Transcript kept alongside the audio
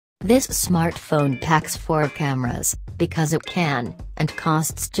This smartphone packs 4 cameras, because it can, and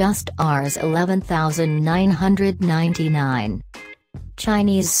costs just Rs 11,999.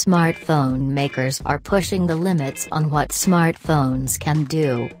 Chinese smartphone makers are pushing the limits on what smartphones can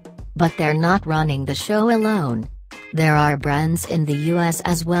do. But they're not running the show alone. There are brands in the US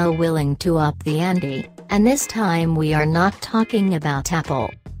as well willing to up the ante, and this time we are not talking about Apple.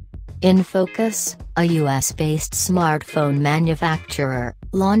 InFocus, a US-based smartphone manufacturer,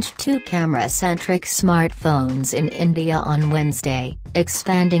 launched 2 camera-centric smartphones in India on Wednesday,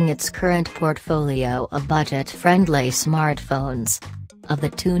 expanding its current portfolio of budget-friendly smartphones. Of the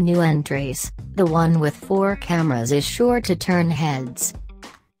 2 new entries, the one with 4 cameras is sure to turn heads.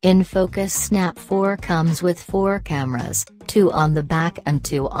 InFocus Snap 4 comes with 4 cameras, 2 on the back and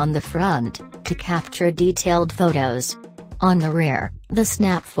 2 on the front, to capture detailed photos. On the rear, the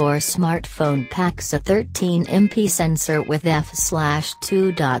Snap 4 smartphone packs a 13MP sensor with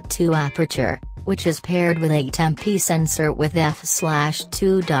f/2.2 aperture, which is paired with a 8MP sensor with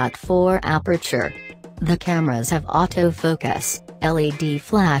f/2.4 aperture. The cameras have autofocus, LED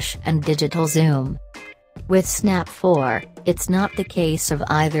flash and digital zoom. With Snap 4, it's not the case of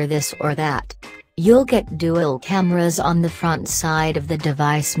either this or that. You'll get dual cameras on the front side of the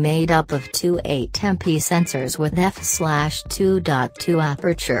device made up of 2 8MP sensors with f/2.2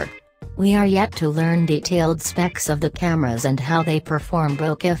 aperture. We are yet to learn detailed specs of the cameras and how they perform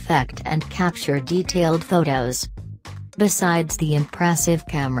bokeh effect and capture detailed photos. Besides the impressive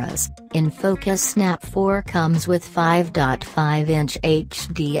cameras, InFocus Snap 4 comes with 5.5-inch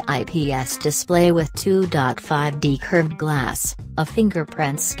HD IPS display with 2.5D curved glass, a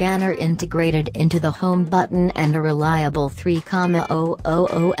fingerprint scanner integrated into the home button and a reliable 3,000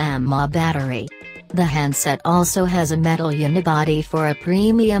 mAh battery. The handset also has a metal unibody for a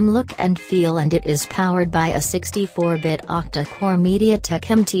premium look and feel, and it is powered by a 64-bit octa-core MediaTek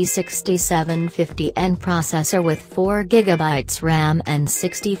MT6750N processor with 4GB RAM and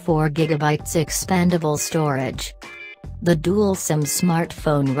 64GB expandable storage. The dual-SIM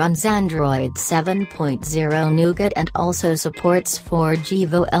smartphone runs Android 7.0 Nougat and also supports 4G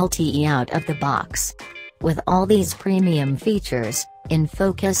VoLTE out of the box. With all these premium features,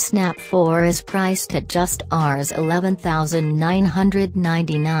 InFocus Snap 4 is priced at just Rs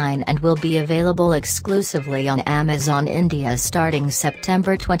 11,999 and will be available exclusively on Amazon India starting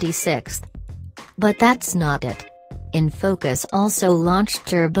September 26. But that's not it. InFocus also launched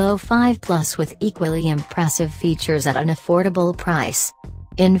Turbo 5 Plus with equally impressive features at an affordable price.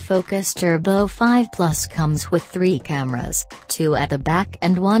 InFocus Turbo 5 Plus comes with 3 cameras, 2 at the back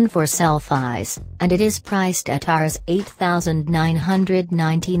and 1 for selfies, and it is priced at Rs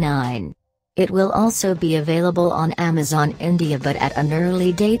 8,999. It will also be available on Amazon India but at an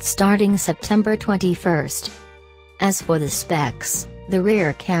early date starting September 21. As for the specs, the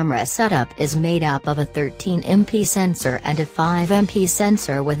rear camera setup is made up of a 13MP sensor and a 5MP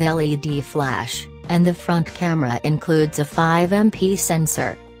sensor with LED flash, and the front camera includes a 5MP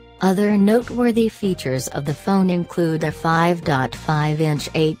sensor. Other noteworthy features of the phone include a 5.5-inch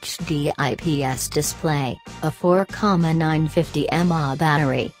HD IPS display, a 4,950 mAh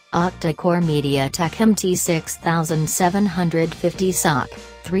battery, octa-core MediaTek MT6750 SoC,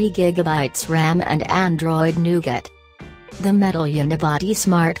 3GB RAM and Android Nougat. The metal unibody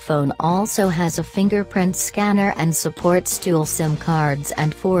smartphone also has a fingerprint scanner and supports dual SIM cards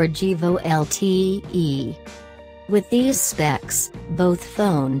and 4G VoLTE. With these specs, both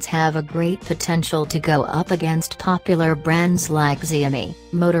phones have a great potential to go up against popular brands like Xiaomi,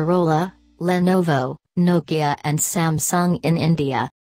 Motorola, Lenovo, Nokia and Samsung in India.